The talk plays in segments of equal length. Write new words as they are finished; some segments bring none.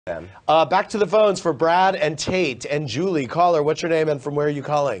Back to the phones for Brad and Tate and Julie. Caller, what's your name and from where are you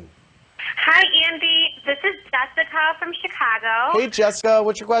calling? Hi, Andy. This is Jessica from Chicago. Hey, Jessica.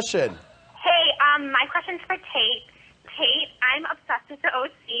 What's your question? Hey, my question's for Tate. Tate, I'm obsessed with the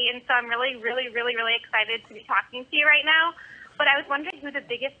OC, and so I'm really excited to be talking to you right now. But I was wondering who the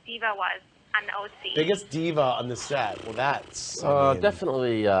biggest diva was on the OC. Biggest diva on the set. Well, that's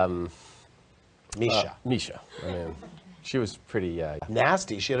definitely Misha. Misha. I mean, she was pretty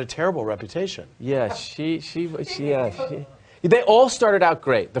nasty. She had a terrible reputation. Yeah, they all started out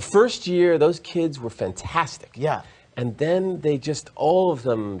great. The first year, those kids were fantastic. Yeah. And then they just, all of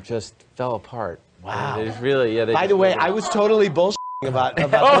them just fell apart. Wow. It was really, yeah. By the way, I was totally bullshitting about their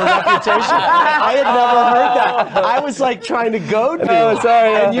reputation. I had never heard that. I was like trying to go to you.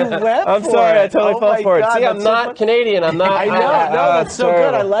 Sorry. And you went I'm for sorry, it. I totally fell for it. God, See, I'm not Canadian. I'm not. I know. No, that's so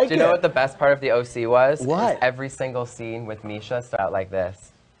good. I like it. Do you know what the best part of the OC was? What? Is every single scene with Misha started out like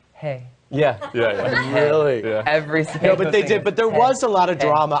this. Hey. Yeah. Really? Yeah. Every single No, but they did. But there was a lot of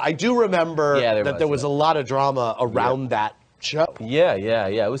drama. I do remember that there was a lot of drama around that show. Yeah.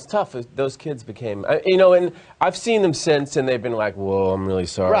 It was tough. Those kids became, and I've seen them since, and they've been like, "Whoa, I'm really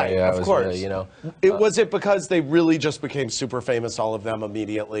sorry." Right, of course. Really, Was it because they really just became super famous, all of them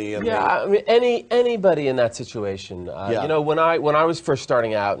immediately? And I mean, anybody in that situation. When I was first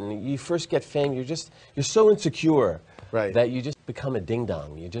starting out, and you first get fame, you're so insecure. Right. That you just become a ding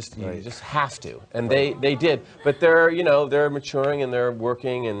dong. You just have to, and they did. But they're maturing and they're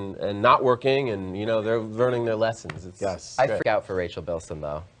working and not working, and they're learning their lessons. Yes. I freak out for Rachel Bilson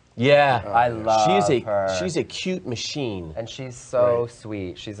though. Yeah, I love her. She's a cute machine, and she's so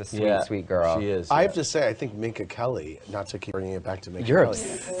sweet. She's a sweet girl. She is. I have to say, I think Minka Kelly. Not to keep bringing it back to Minka You're Kelly.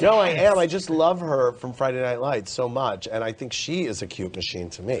 obsessed. No, I am. I just love her from Friday Night Lights so much, and I think she is a cute machine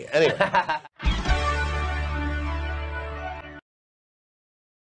to me. Anyway.